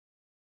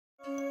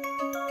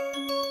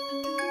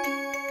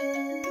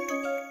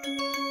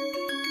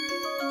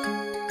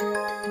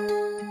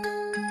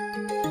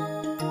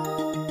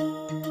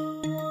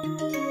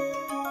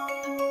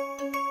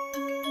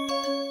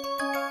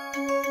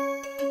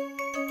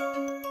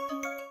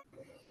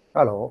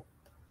Hello,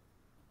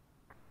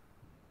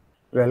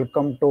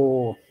 welcome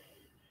to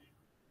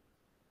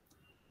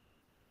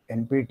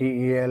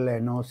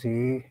NPTEL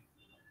NOC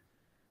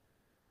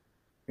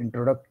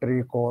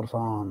Introductory Course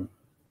on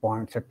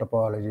Point Set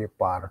Topology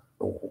Part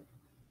 2.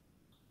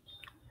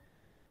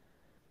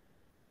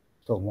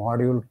 So,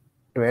 Module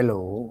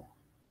 12,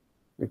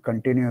 we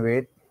continue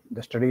with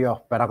the study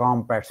of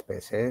paracompact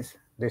spaces,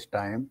 this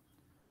time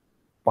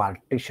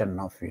partition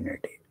of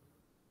unity.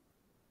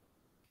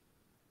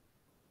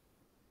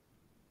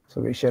 So,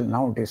 we shall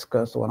now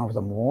discuss one of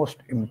the most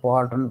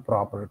important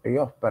property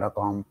of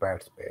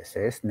paracompact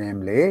spaces,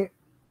 namely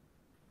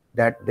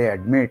that they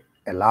admit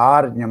a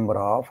large number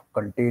of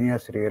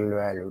continuous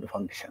real-valued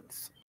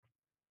functions.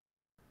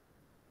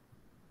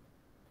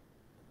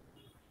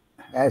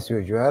 As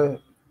usual,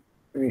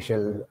 we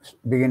shall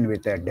begin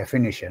with a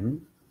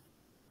definition.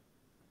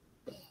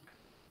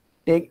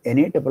 Take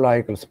any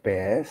topological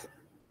space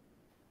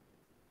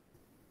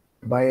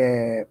by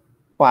a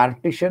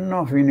partition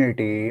of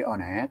unity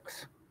on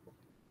X.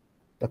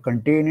 The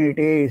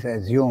continuity is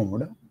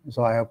assumed,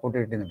 so I have put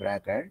it in the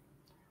bracket.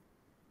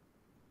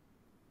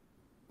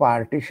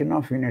 Partition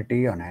of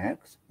unity on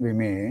X, we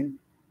mean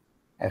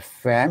a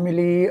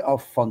family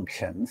of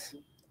functions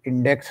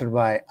indexed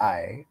by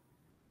I.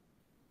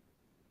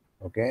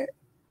 Okay,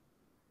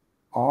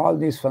 all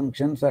these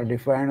functions are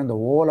defined in the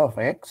whole of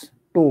X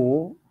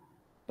to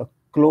the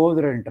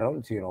closed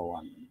interval 0,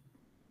 1.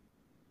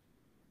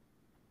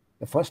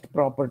 The first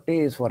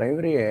property is for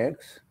every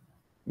x,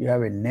 you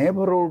have a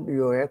neighborhood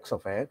ux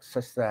of x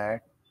such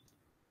that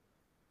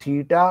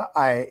theta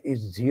I is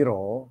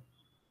 0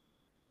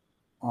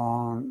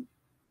 on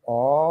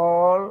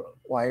all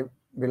y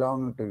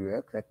belonging to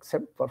ux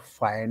except for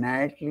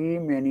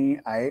finitely many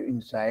I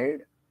inside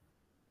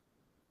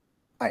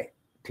I.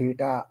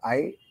 Theta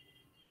I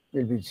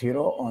will be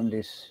 0 on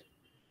this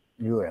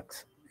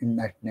ux in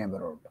that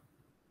neighborhood.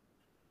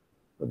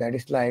 So that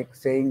is like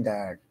saying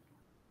that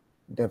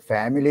the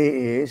family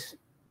is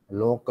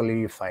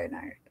locally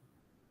finite.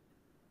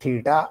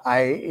 Theta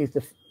I is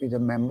the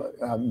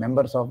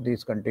members of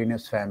these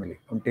continuous family,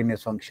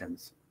 continuous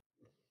functions.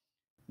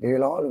 They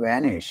will all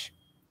vanish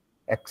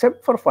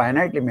except for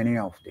finitely many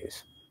of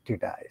these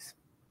theta i's.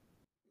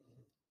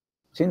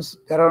 Since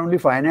there are only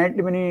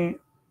finitely many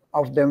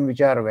of them which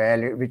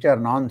are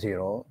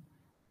non-zero,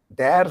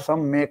 their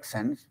sum makes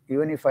sense.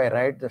 Even if I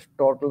write the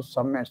total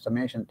sum as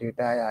summation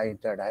theta I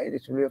inside I,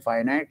 this will be a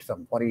finite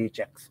sum for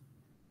each x.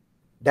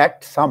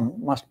 That sum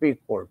must be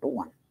equal to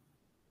 1.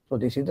 So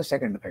this is the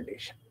second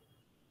condition.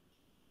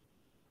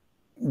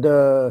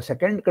 The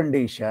second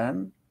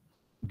condition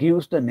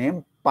gives the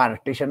name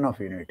partition of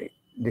unity.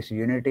 This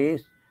unity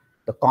is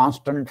the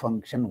constant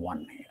function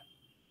 1 here.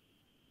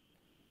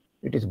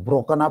 It is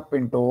broken up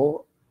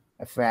into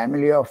a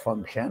family of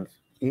functions,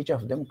 each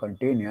of them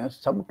continuous.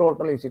 Sum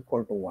total is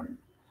equal to 1.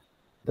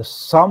 The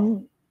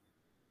sum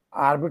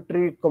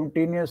arbitrary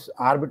continuous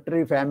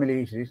arbitrary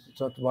family is,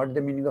 so what is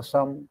the meaning of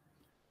sum?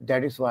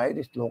 That is why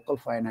this local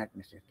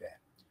finiteness is there.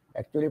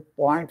 Actually,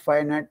 point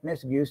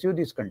finiteness gives you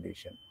this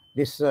condition.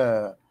 This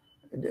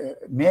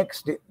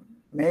makes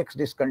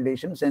this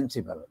condition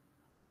sensible.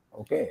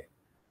 Okay,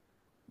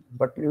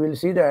 but you will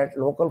see that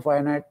local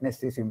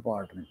finiteness is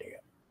important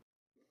here.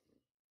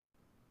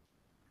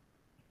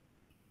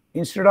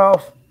 Instead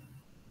of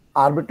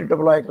arbitrary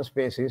topological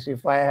spaces,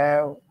 if I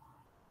have,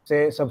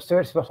 say,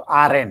 subsets of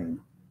Rn,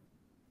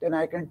 then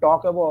I can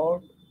talk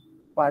about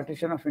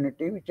partition of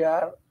unity which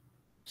are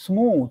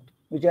smooth,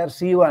 which are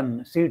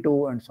C1,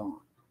 C2, and so on.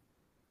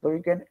 So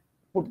you can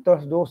put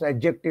those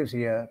adjectives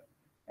here.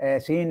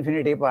 C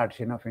infinity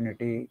partition of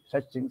unity,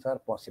 such things are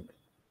possible.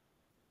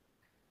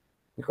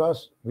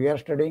 Because we are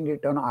studying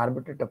it on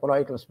arbitrary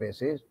topological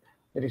spaces,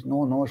 there is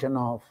no notion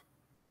of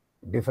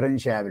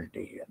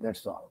differentiability here,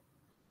 that's all.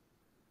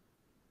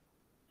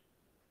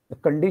 The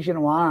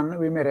condition 1,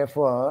 we may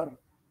refer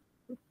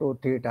to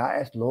theta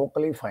as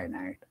locally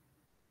finite.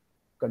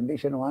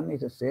 Condition 1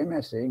 is the same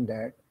as saying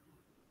that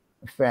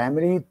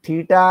family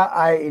theta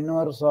I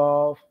inverse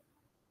of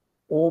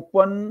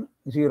open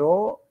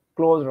 0,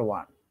 closed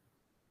 1.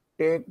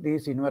 Take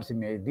this inverse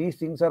image. These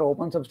things are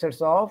open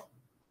subsets of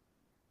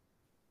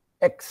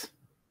X.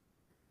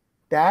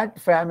 That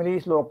family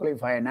is locally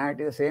finite,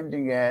 is the same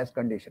thing as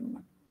condition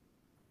 1.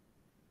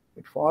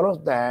 It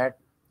follows that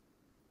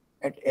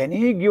at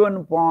any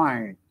given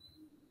point,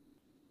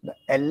 the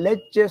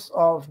LHS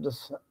of the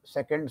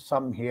second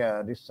sum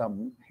here, this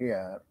sum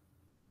here,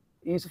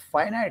 is a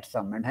finite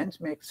sum and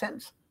hence makes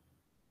sense.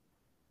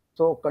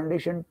 So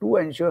condition 2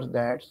 ensures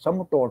that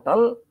sum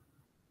total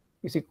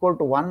is equal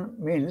to 1,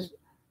 means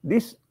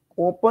this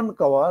open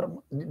cover,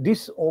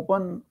 this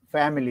open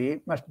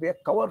family must be a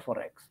cover for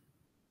X.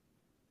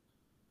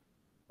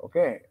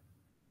 Okay,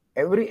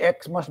 every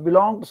X must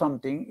belong to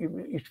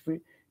something.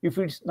 If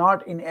it's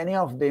not in any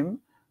of them,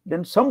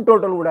 then sum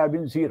total would have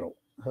been 0.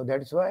 So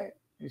that is why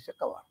it's a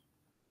cover.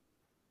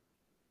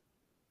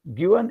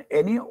 Given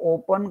any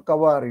open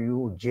cover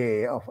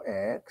Uj of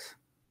X,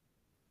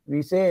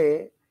 we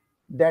say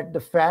that the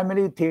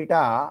family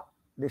theta,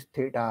 this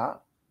theta,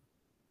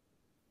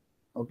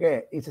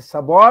 okay, is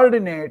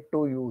subordinate to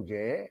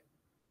uj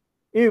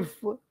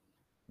if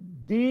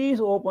these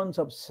open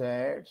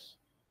subsets,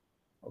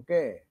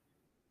 okay,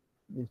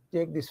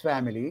 take this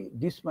family,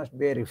 this must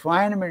be a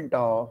refinement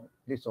of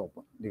this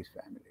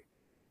family.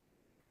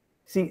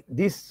 See,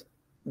 this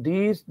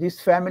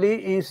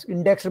family is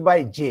indexed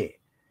by j,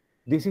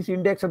 this is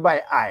indexed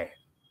by I,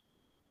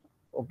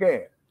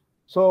 okay.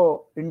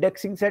 So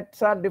indexing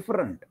sets are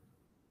different.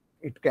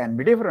 It can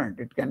be different,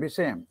 it can be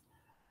same.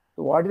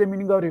 So what is the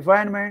meaning of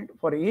refinement?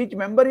 For each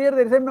member here,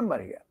 there is a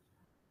member here.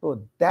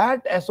 So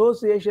that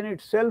association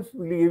itself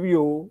will give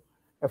you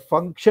a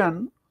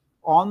function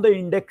on the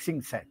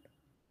indexing set.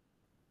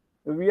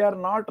 We are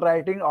not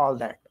writing all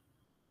that.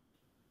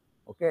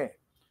 Okay.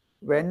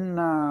 When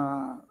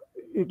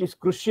it is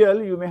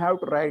crucial, you may have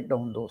to write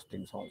down those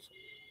things also,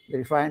 the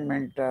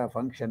refinement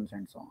functions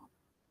and so on.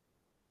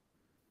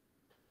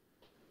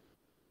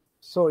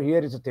 So here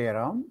is a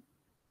theorem.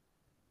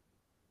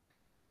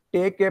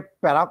 Take a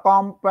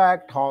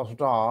paracompact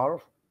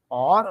Hausdorff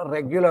or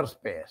regular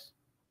space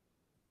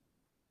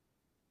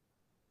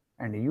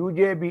and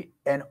uj be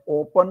an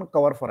open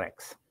cover for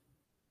X.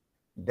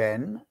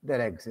 Then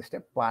there exists a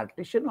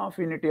partition of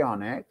unity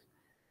on X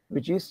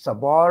which is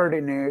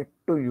subordinate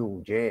to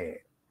uj.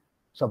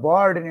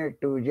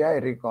 Subordinate to uj, I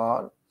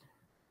recall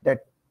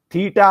that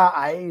theta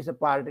I is a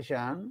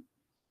partition,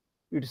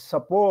 its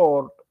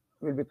support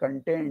will be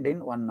contained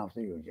in one of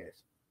the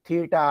uj's.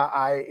 Theta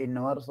I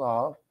inverse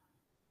of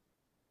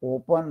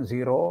open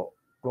 0,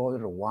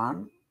 closed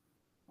 1,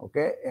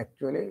 okay.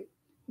 Actually,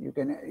 you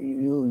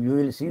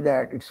will see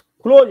that its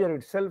closure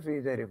itself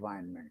is a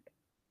refinement.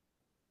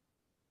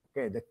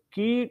 Okay, the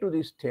key to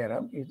this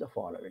theorem is the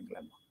following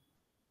lemma.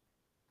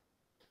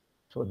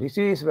 So this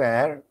is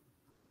where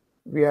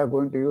we are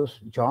going to use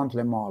John's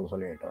lemma also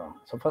later on.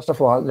 So first of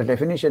all, the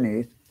definition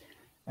is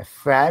a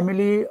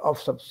family of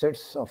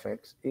subsets of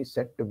X is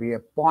said to be a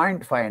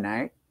point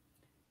finite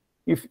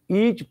if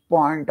each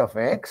point of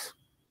X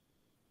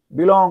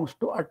belongs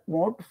to at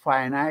most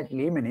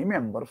finitely many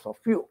members of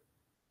U.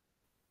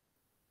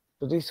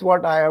 So this is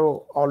what I have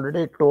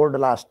already told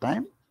last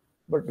time,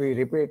 but we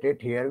repeat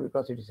it here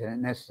because it is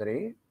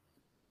necessary.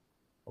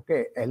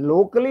 Okay, a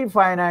locally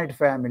finite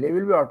family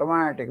will be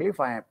automatically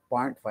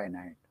point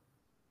finite.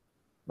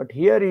 But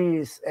here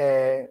is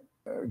a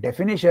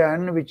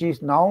definition which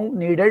is now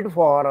needed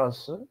for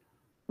us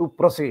to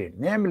proceed.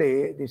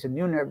 Namely, this is a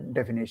new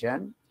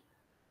definition.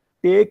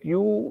 Take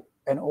U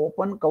an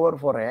open cover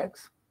for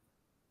X.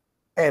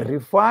 A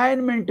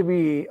refinement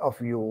V of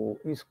U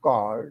is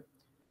called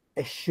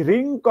a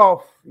shrink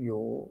of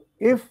U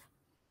if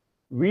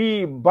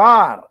V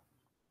bar,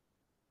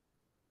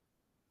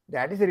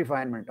 that is a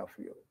refinement of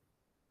U.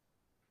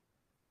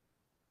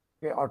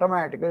 Okay,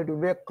 automatically it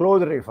will be a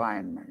closed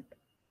refinement.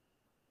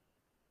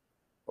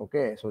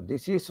 Okay, so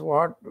this is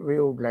what we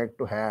would like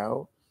to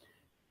have,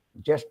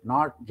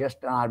 not just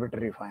an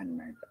arbitrary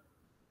refinement.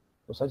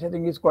 So such a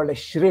thing is called a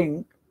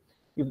shrink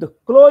if the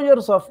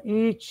closures of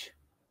each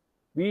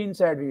V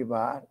inside V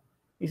bar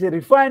is a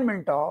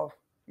refinement of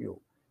U.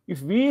 If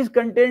V is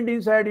contained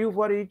inside U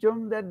for each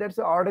one, that's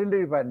an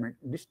ordinary refinement.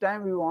 This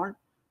time we want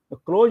the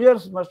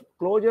closures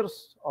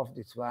of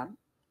this one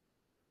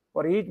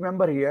for each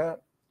member here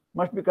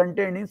must be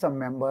contained in some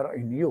member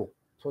in U.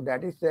 So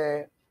that is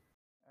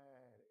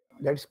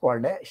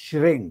called a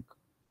shrink.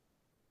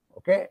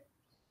 Okay.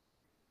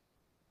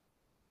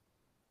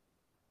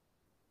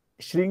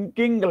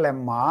 Shrinking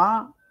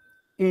lemma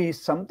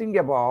is something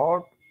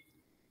about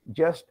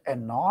just a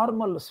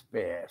normal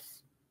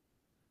space.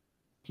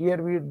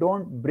 Here we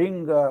don't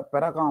bring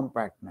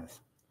paracompactness.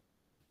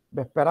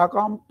 The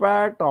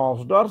paracompact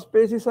Hausdorff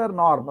spaces are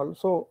normal,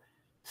 so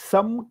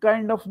some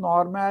kind of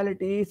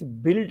normality is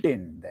built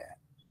in there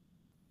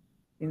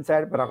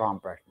inside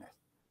paracompactness.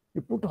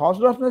 You put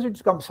Hausdorffness,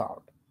 it comes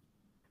out.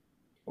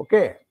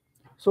 Okay,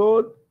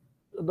 so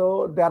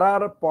though there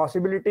are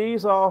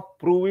possibilities of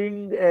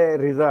proving a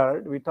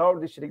result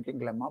without the shrinking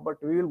lemma,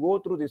 but we will go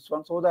through this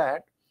one so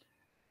that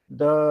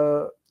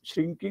the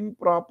shrinking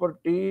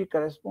property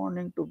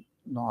corresponding to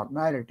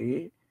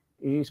normality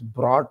is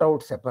brought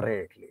out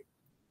separately.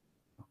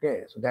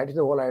 Okay, so that is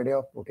the whole idea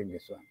of putting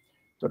this one.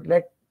 So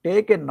let's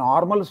take a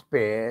normal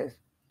space,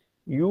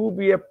 U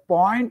be a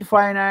point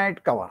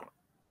finite cover.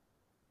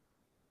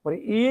 For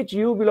each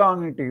U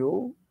belonging to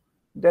U,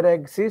 there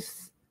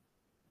exists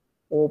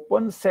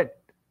open set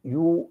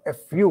U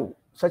FU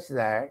such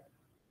that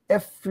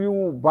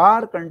FU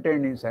bar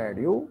contained inside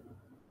U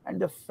and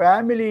the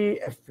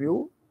family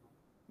FU,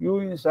 U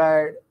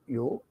inside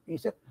U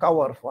is a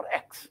cover for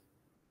X.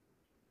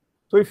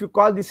 So if you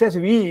call this as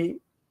V,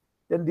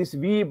 then this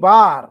V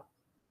bar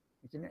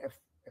is in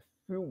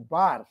FU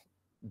bars.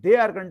 They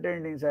are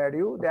contained inside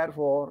U,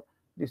 therefore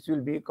this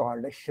will be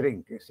called a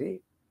shrink, you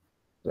see.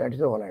 So that is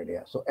the whole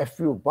idea. So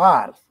FU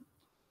bars.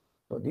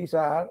 So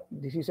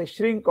this is a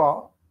shrink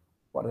for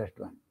that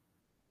one.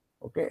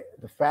 Okay,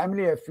 the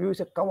family FU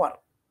is a cover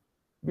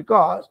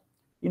because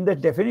in the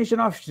definition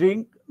of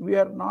shrink, we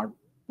are not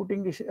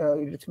putting this,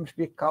 it must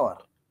be cover.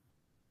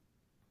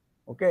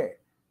 Okay,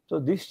 So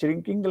this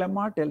shrinking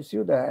lemma tells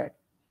you that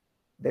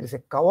there is a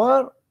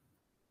cover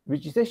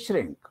which is a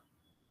shrink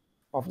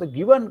of the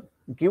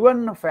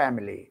given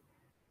family.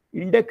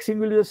 Indexing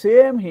will be the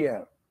same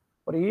here.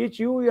 For each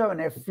u, you have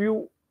an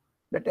fu.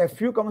 That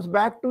fu comes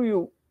back to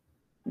you.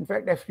 In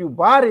fact, fu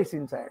bar is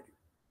inside.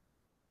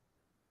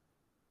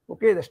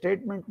 Okay, the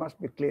statement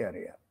must be clear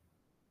here.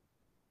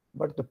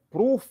 But the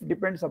proof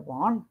depends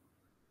upon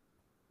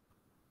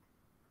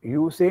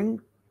using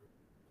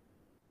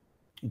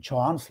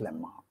John's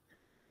lemma.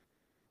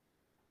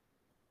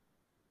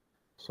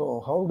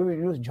 So how do we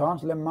use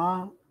John's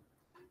lemma?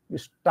 We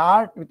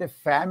start with a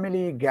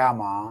family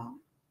gamma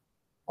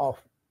of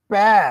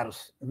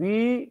pairs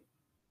V,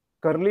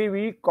 curly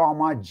V,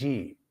 comma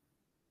G,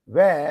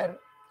 where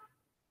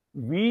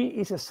V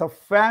is a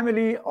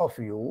subfamily of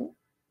U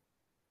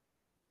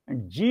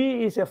and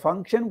G is a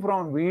function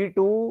from V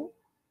to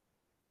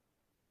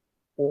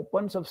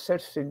open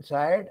subsets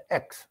inside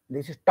X.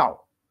 This is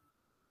tau.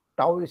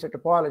 Tau is a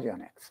topology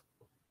on X.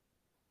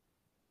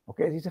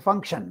 Okay, this is a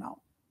function now.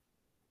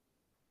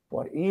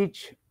 For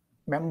each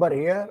member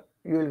here,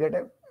 you will get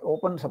an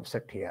open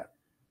subset here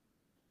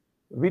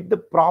with the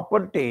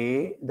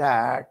property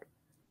that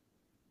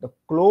the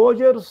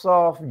closures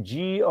of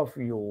G of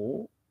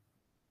U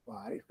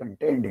are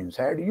contained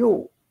inside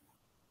U.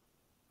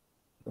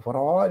 For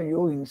all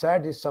U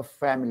inside this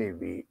subfamily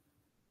V.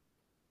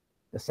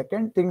 The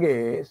second thing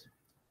is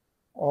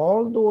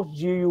all those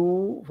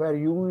GU where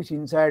U is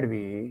inside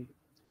V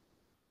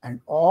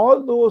and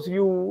all those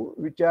U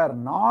which are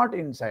not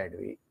inside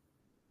V,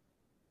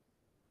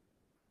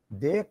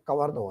 they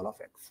cover the whole of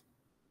X.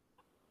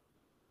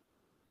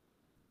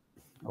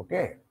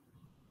 Okay.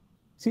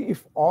 See,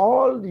 if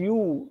all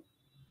U,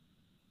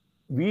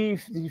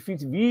 if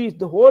V is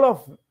the whole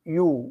of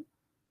U,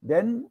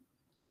 then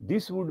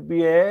this would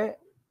be a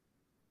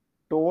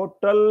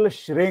total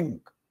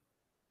shrink.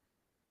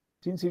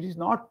 Since it is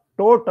not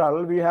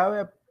total, we have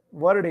a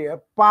word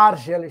here,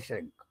 partial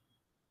shrink.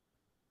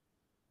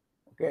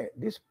 Okay,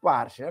 this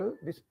part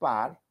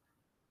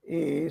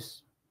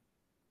is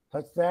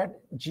such that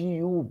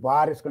GU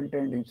bar is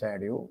contained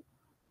inside U,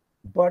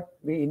 but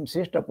we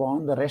insist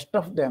upon the rest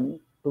of them,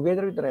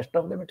 together with the rest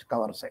of them, it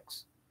covers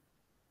X.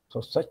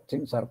 So such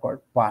things are called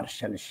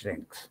partial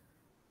shrinks.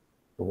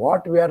 So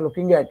what we are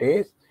looking at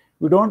is,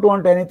 we don't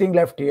want anything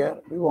left here.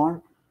 We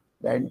want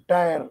the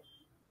entire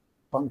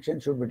function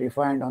should be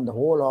defined on the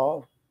whole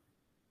of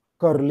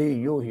curly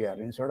U here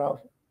instead of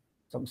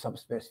some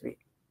subspace V.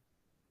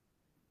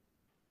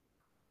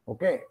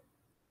 Okay,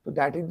 so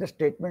that is the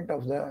statement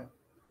of the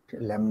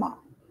lemma.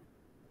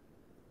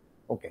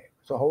 Okay,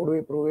 so how do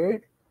we prove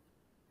it?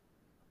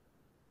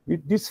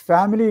 With this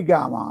family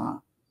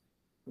gamma,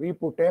 we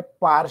put a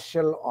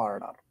partial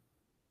order.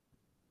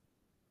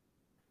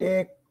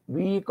 Take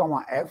V,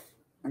 F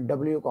and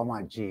W,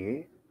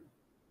 G.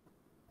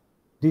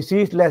 This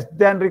is less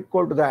than or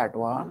equal to that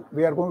one.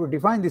 We are going to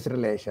define this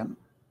relation.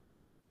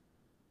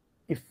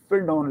 If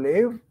and only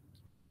if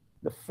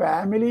the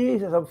family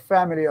is a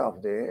subfamily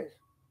of this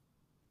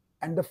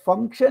and the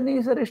function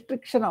is a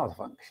restriction of the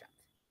function.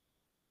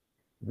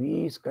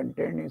 V is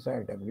contained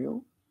inside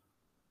W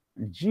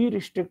and G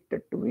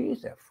restricted to V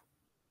is F.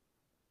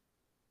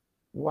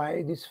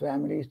 Why this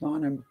family is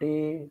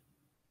non-empty?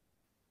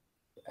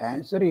 The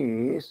answer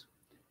is,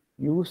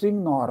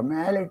 using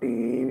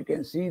normality, we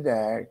can see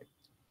that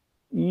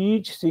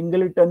each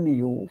singleton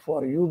U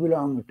for U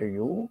belonging to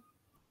U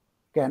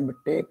can be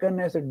taken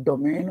as a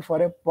domain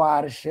for a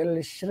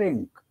partial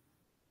shrink.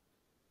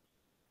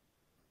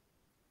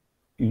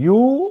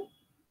 U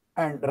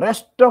and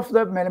rest of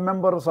the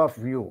members of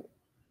U,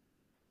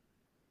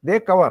 they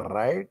cover,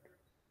 right?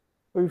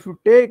 So if you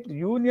take the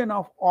union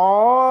of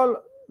all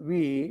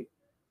V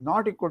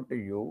not equal to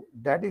U,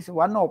 that is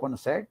one open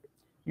set,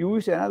 U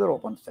is another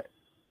open set.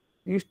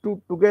 These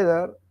two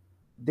together,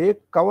 they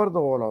cover the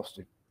whole of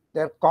it.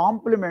 Their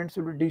complements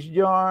will be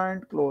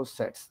disjoint closed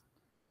sets.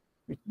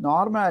 With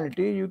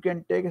normality, you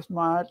can take a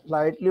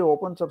slightly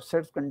open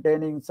subsets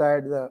containing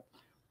inside the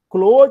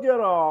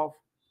closure of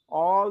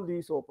all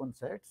these open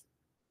sets,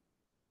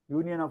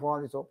 union of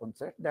all these open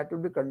sets, that will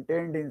be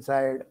contained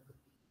inside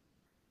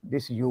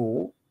this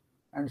U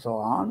and so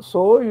on.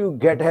 So you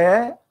get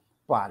a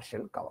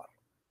partial cover.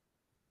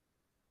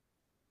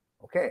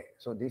 Okay,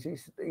 so this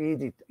is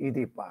the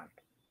easy part.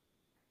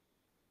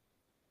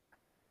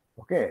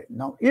 Okay,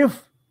 now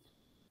if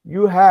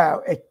you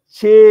have a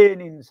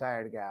chain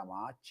inside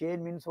gamma,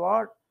 chain means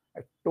what?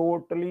 A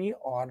totally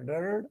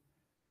ordered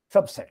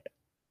subset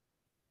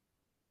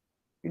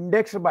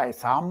indexed by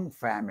some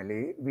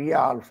family V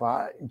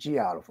alpha, G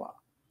alpha.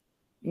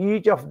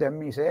 Each of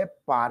them is a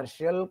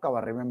partial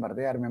cover. Remember,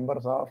 they are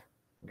members of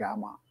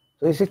gamma.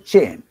 So it's a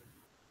chain.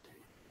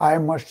 I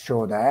must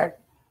show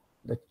that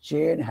the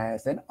chain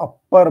has an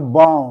upper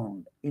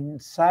bound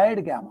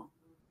inside gamma.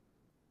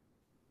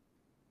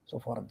 So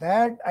for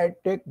that, I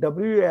take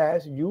W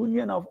as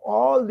union of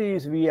all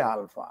these V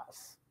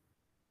alphas.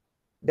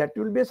 That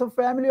will be a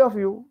subfamily of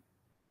U.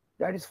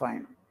 That is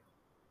fine.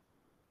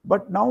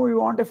 But now we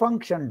want a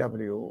function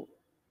W.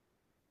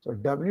 So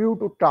W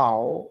to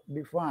tau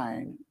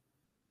define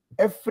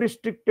F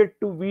restricted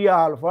to V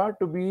alpha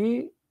to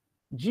be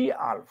G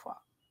alpha,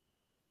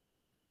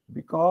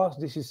 because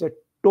this is a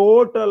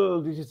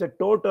total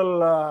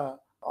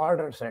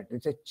order set.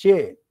 It's a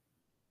chain.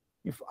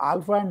 If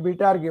alpha and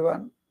beta are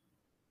given,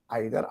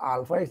 either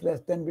alpha is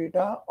less than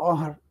beta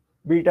or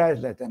beta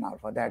is less than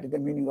alpha. That is the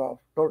meaning of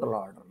total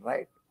order,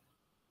 right?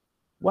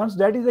 Once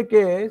that is the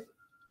case,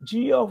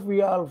 G of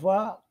V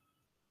alpha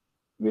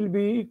will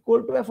be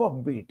equal to F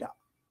of beta.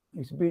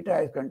 This beta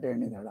is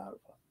contained in that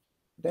alpha.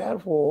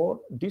 Therefore,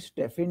 this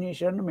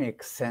definition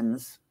makes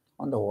sense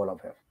on the whole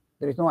of F.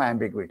 There is no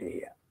ambiguity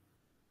here.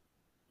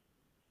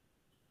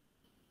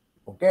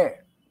 Okay.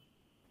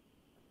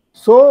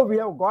 So we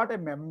have got a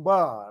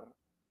member,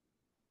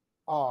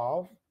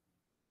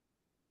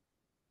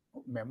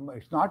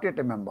 it's not yet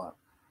a member.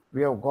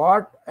 We have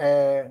got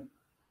a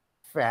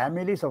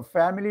family,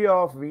 subfamily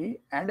of V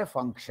and a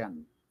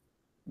function.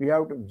 We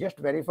have to just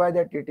verify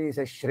that it is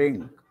a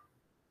shrink,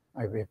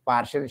 a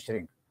partial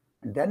shrink,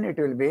 and then it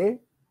will be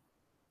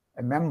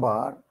a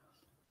member.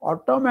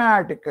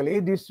 Automatically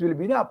this will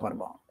be the upper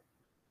bound,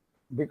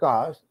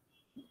 because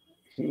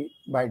see,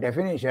 by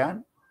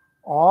definition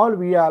all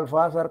V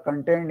alphas are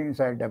contained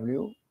inside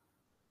W,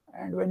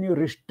 and when you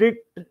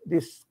restrict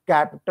this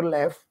capital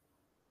F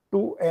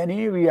to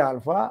any V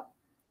alpha,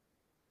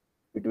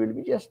 it will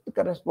be just the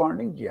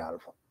corresponding G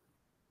alpha.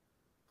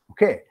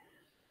 Okay,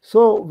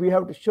 so we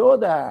have to show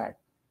that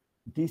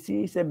this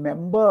is a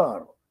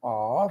member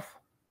of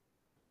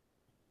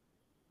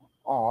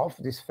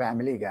this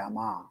family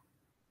gamma.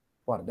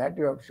 For that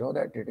you have to show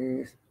that it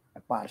is a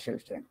partial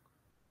string.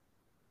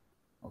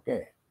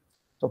 Okay,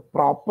 so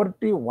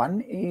property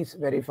 1 is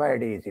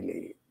verified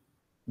easily.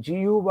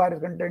 GU bar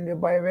is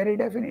contained by very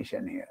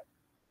definition here,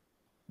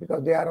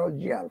 because they are all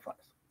G alphas.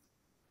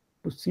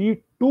 To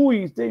see 2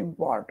 is the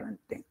important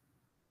thing.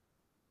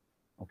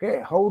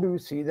 Okay, how do you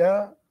see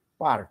the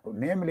part 2?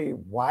 Namely,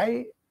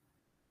 why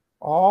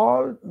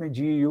all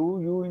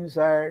GU, U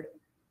inside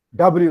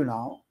W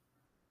now,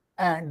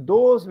 and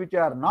those which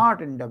are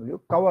not in W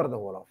cover the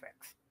whole of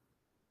X.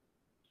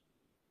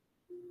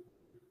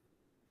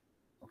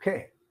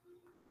 Okay.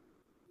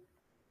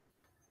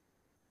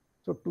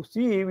 So to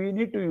see, we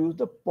need to use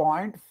the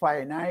point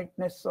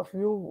finiteness of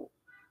U.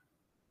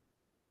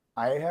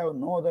 I have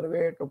no other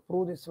way to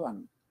prove this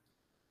one.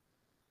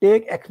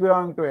 Take X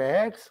belonging to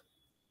X,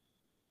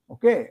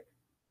 okay,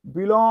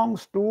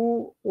 belongs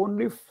to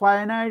only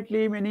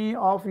finitely many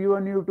of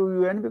U1,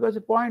 U2, UN, because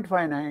the point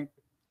finite,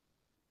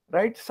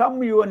 right?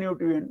 Some U1,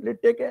 U2, UN.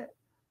 Let's take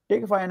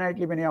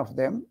finitely many of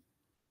them.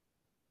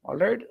 All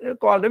right, we'll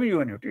call them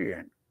U1, U2,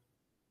 UN.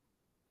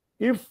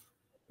 If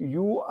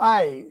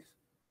UIs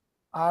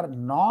are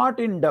not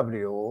in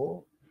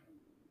W,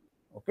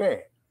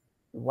 okay,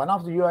 one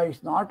of the UI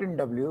is not in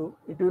W,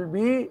 it will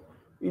be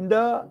in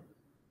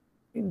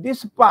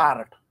this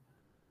part.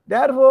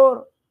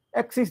 Therefore,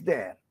 X is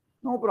there,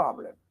 no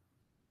problem.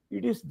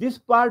 It is this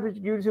part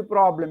which gives you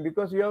problem,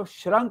 because you have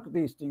shrunk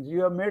these things,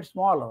 you have made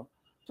smaller.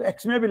 So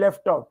X may be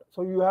left out.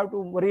 So you have to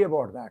worry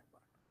about that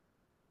part.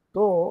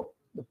 So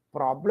the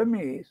problem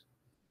is,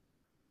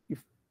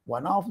 if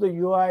one of the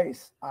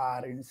UIs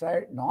are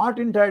not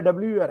inside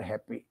W, you are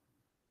happy.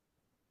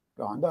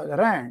 So on the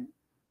other hand,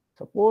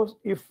 suppose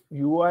if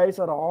UIs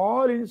are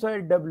all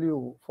inside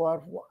W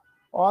for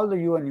all the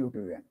U1, U2,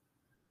 UN,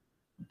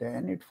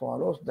 then it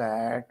follows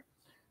that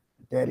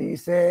there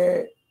is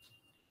a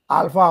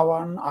alpha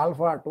 1,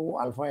 alpha 2,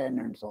 alpha n,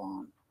 and so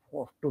on,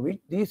 to which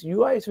these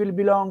UIs will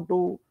belong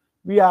to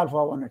V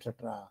alpha 1,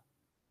 etc.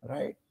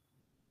 Right?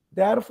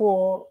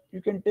 Therefore,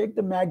 you can take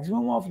the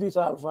maximum of these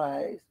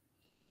alphas,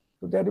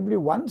 so there will be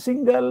one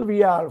single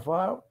V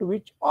alpha to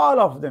which all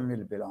of them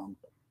will belong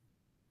to.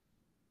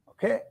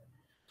 Okay?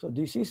 So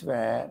this is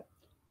where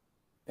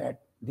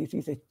this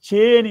is a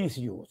chain is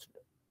used.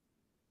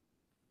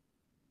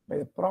 By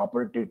the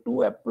property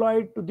 2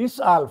 applied to this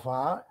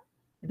alpha,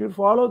 it will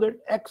follow that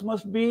X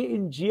must be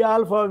in G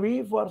alpha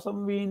V for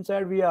some V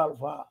inside V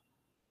alpha,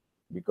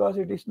 because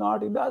it is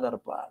not in the other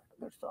part.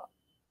 That's all.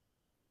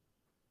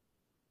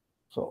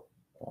 So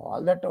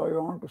all that I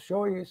want to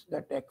show is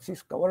that X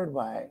is covered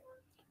by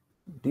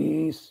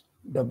these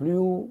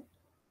W,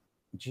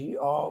 G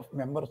of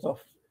members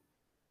of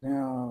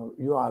U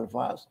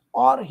alphas,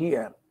 or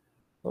here.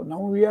 So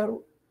now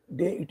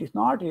it is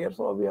not here,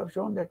 so we have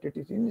shown that it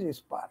is in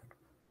this part.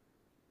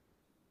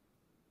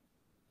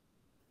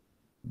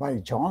 By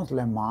John's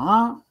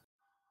lemma,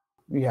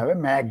 we have a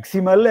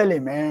maximal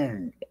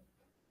element.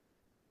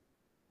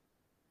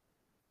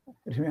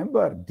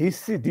 Remember,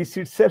 this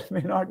itself may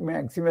not be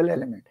maximal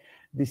element.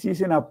 This is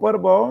an upper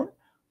bound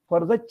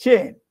for the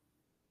chain.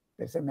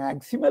 There's a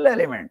maximal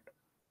element.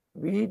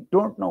 We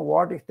don't know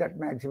what is that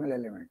maximal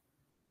element,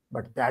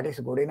 but that is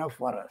good enough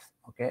for us.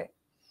 Okay.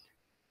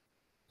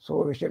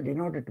 So we shall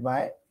denote it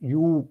by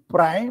U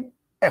prime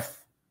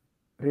F.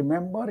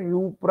 Remember,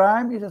 U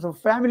prime is a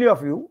family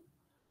of U.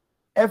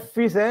 F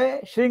is a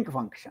shrink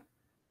function.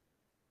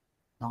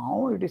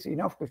 Now it is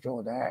enough to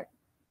show that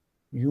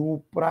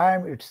U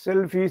prime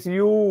itself is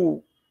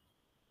U.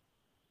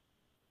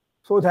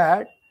 so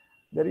that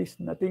there is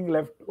nothing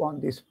left on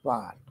this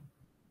part.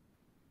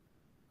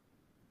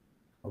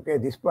 Okay,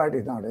 this part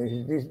is not.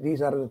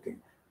 These are the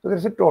things. So there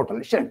is a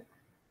total shunt.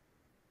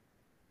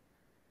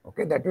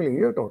 Okay, that will give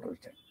you a total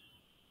shunt.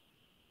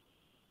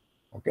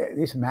 Okay,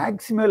 this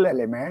maximal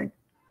element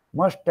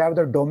must have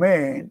the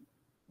domain,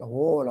 the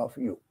whole of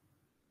U.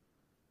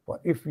 But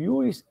if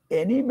U is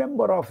any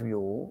member of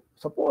U,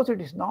 suppose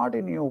it is not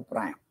in U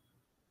prime,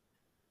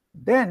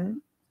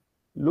 then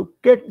look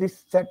at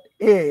this set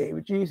A,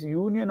 which is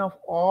union of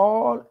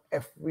all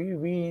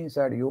FV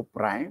inside U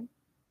prime,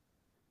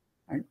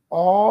 and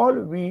all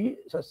V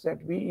such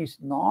that V is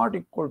not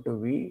equal to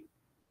V.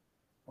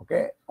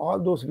 Okay, all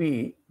those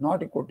V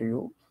not equal to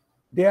U,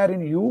 they are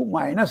in U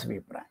minus V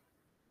prime.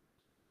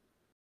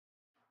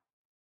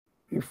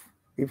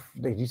 If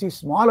this is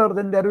smaller,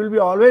 then there will be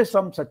always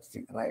some such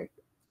thing, right?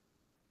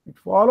 It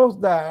follows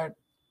that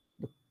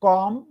the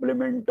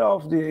complement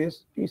of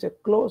this is a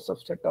closed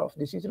subset of,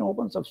 this is an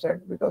open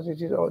subset because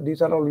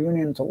these are all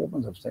unions of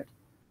open subset.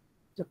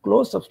 It's a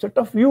closed subset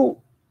of U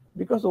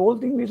because the whole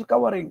thing is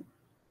covering.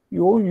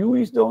 U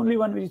is the only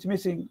one which is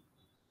missing.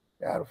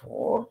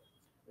 Therefore,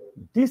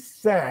 this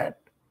set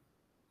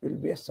will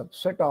be a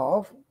subset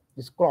of,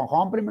 this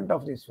complement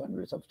of this one will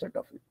be a subset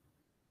of it.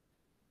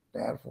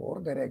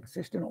 Therefore, there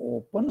exists an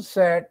open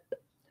set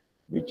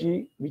which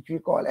we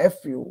call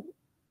FU,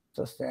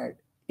 such that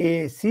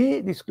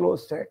AC, this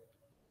closed set,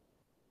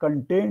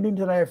 contained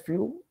inside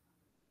FU,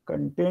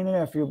 contained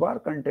in FU bar,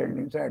 contained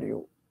inside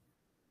U.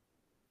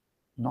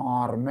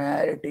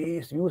 Normality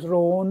is used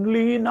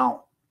only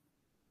now.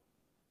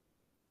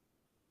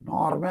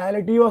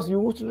 Normality was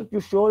used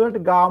to show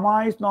that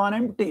gamma is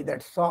non-empty,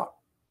 that's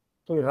all.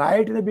 So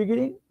right in the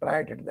beginning,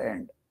 right at the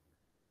end.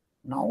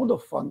 Now the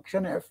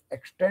function f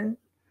extends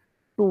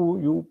to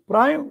U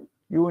prime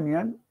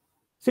union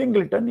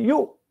singleton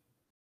U.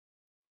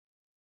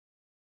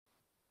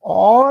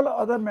 All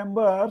other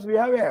members we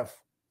have f,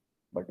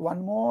 but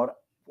one more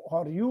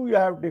for U you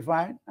have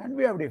defined, and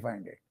we have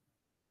defined it.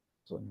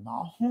 So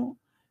now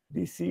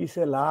this is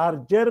a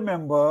larger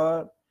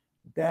member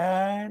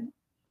than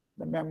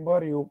the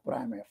member U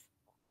prime f.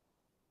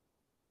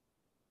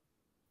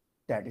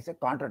 That is a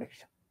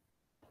contradiction.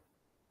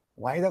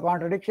 Why the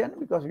contradiction?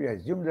 Because we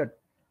assume that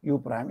U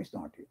prime is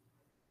not U.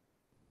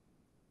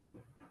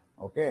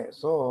 Okay,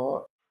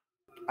 so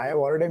I have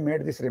already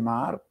made this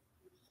remark.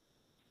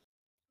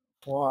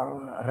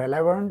 For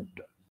relevant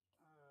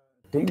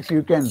things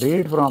you can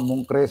read from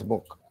Munkre's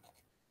book.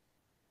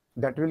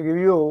 That will give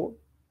you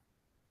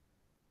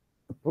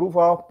proof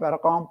of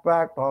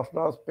paracompact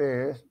Hausdorff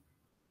space.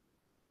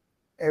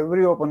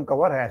 Every open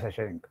cover has a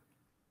shrink.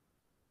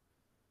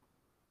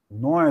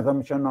 No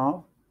assumption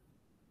of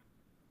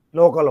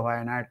local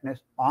finiteness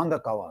on the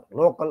cover,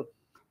 local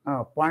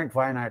point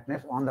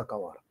finiteness on the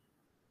cover.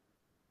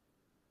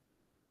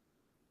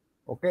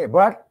 Okay,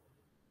 but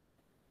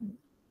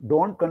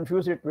don't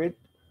confuse it with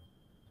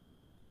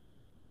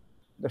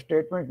the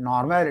statement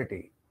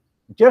normality.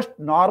 Just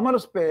normal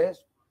space,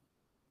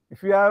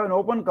 if you have an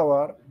open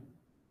cover,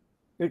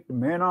 it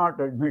may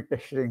not admit a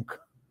shrink.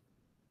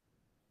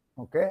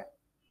 Okay?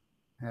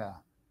 Yeah.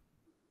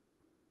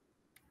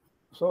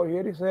 So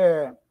here is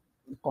a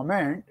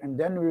comment, and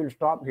then we will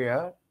stop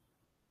here.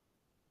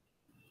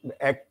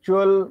 The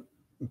actual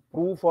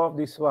proof of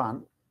this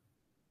one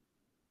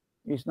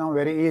is now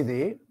very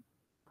easy.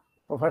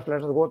 So first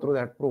let us go through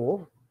that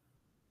proof.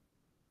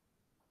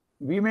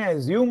 We may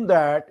assume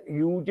that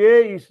Uj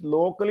is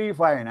locally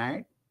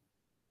finite,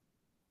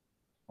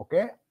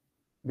 okay,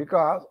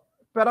 because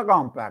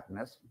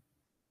paracompactness.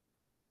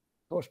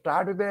 So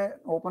start with an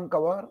open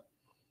cover,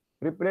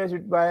 replace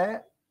it by a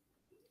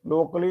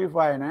locally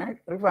finite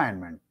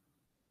refinement.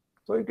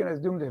 So you can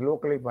assume this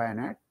locally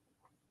finite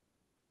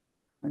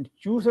and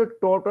choose a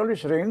total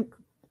shrink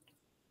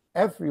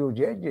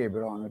Fuj, j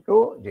belonging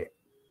to j.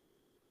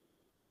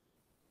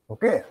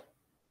 Okay,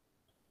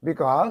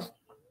 because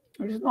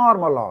it is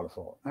normal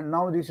also, and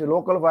now this is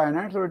local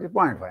finite, so it is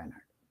point finite.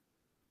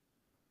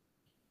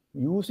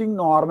 Using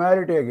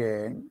normality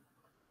again,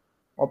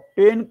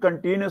 obtain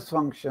continuous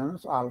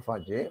functions alpha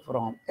j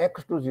from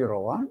x to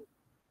 0, 1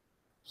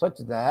 such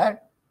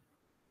that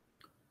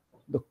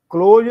the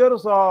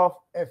closures of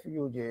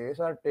Fuj's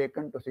are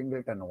taken to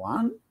singleton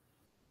 1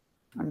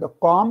 and the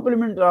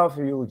complements of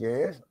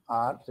Uj's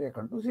are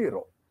taken to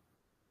 0.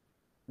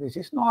 This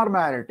is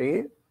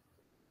normality.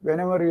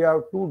 Whenever you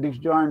have two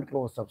disjoint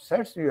closed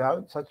subsets, you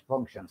have such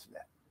functions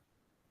there.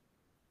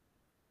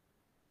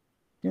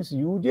 Since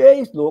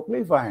Uj is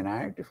locally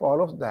finite, it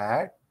follows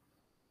that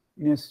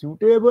in a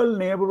suitable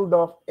neighborhood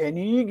of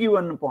any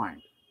given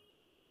point,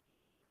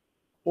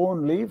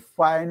 only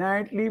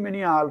finitely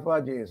many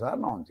alpha j's are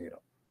non-zero.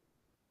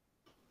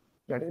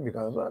 That is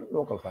because of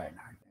local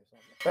finiteness of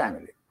the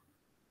family.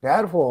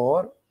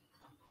 Therefore,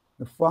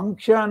 the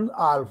function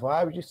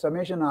alpha, which is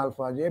summation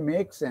alpha j,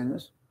 makes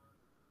sense.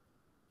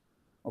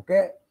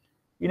 Okay,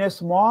 in a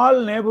small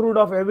neighborhood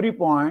of every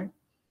point,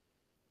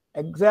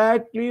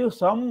 exactly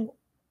some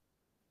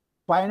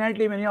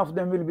finitely many of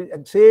them will be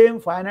same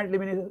finitely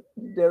many,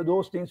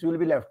 those things will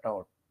be left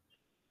out.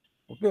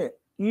 Okay,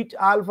 each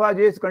alpha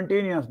j is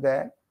continuous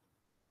there.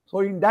 So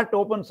in that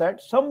open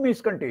set, sum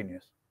is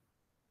continuous.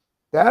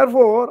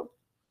 Therefore,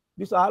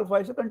 this alpha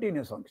is a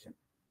continuous function.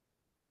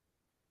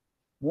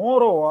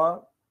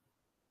 Moreover,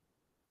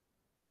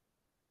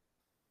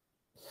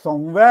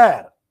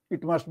 somewhere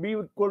it must be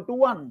equal to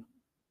 1,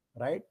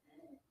 right?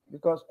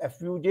 Because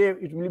fuj,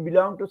 it will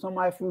belong to some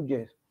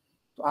fuj.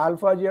 So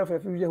alpha j of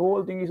fuj,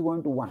 whole thing is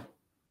going to 1.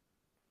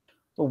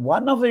 So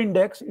one of the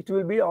index, it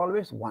will be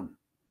always 1.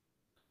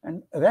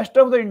 And rest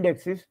of the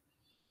indexes,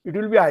 it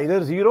will be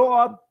either 0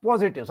 or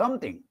positive,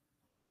 something.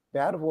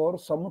 Therefore,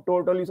 sum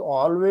total is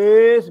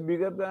always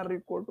bigger than or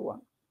equal to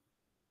 1.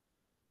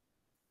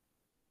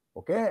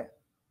 Okay.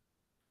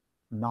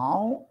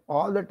 Now,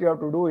 all that you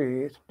have to do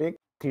is take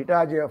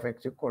theta j of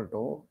x equal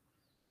to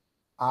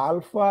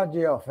alpha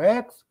j of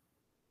x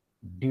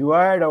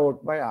divided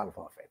out by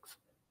alpha of x.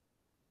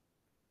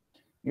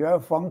 You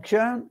have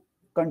function,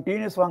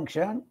 continuous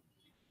function,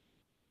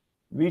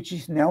 which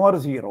is never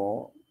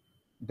 0.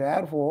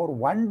 Therefore,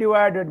 1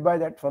 divided by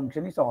that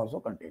function is also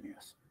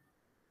continuous.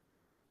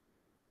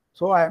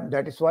 So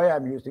that is why I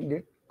am using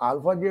it.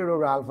 Alpha j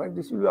over alpha x,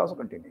 this will be also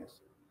continuous.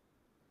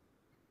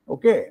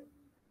 Okay.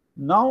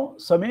 Now,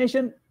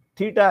 summation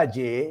theta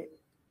j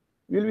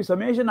will be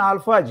summation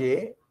alpha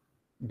j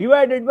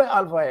divided by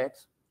alpha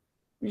x,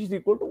 which is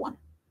equal to 1.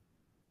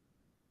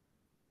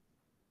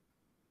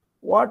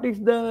 What is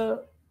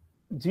the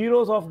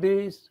zeros of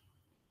this?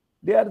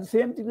 They are the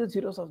same thing as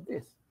zeros of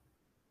this.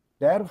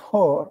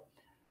 Therefore,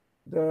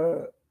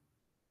 the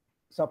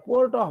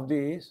support of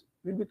this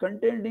will be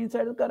contained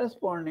inside the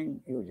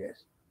corresponding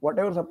uses.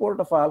 Whatever support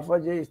of alpha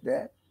j is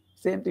there,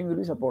 same thing will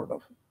be support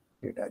of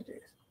theta j.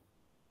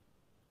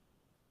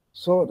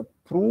 So the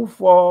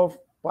proof of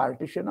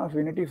partition of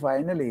unity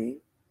finally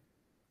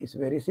is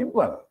very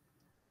simple.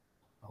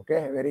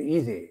 Okay, very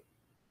easy.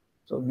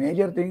 So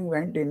major thing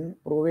went in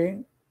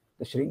proving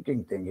the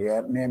shrinking thing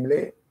here,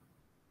 namely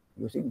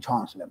using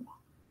Chon's lemma.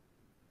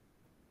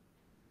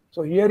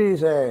 So here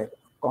is a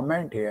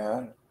comment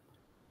here.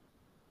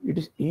 It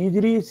is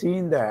easily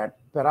seen that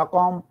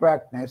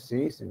paracompactness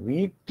is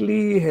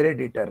weakly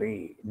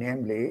hereditary,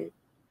 namely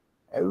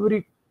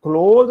every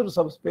closed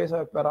subspace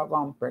of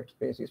paracompact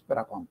space is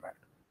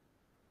paracompact.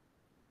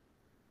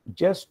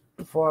 Just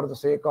for the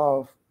sake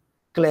of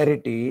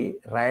clarity,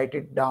 write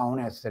it down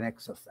as an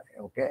exercise,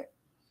 okay?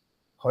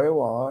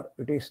 However,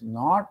 it is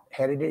not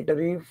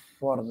hereditary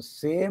for the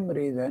same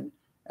reason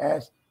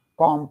as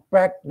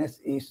compactness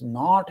is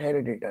not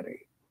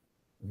hereditary.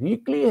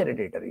 Weakly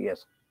hereditary,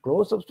 yes.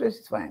 Closed subspace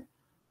is fine.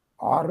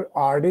 Or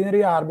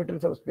ordinary arbitrary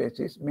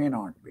subspaces may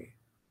not be.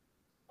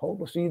 How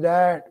to see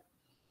that?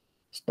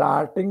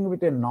 Starting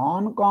with a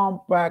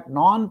non-compact,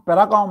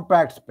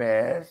 non-paracompact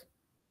space,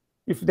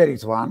 if there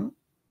is one,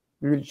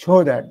 we will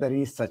show that there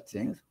is such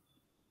things.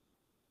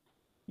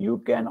 You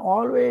can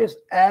always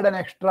add an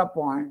extra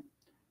point,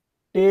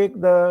 take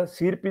the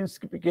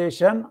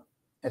Sierpinskification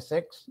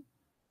Sx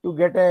to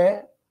get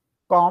a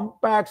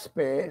compact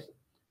space,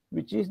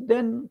 which is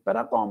then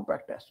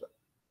paracompact as well.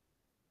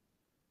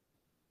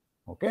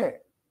 Okay.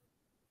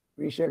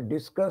 We shall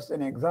discuss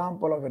an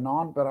example of a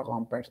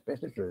non-paracompact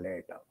space a little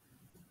later.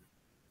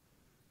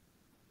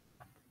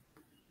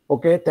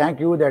 Okay, thank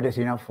you. That is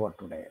enough for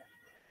today.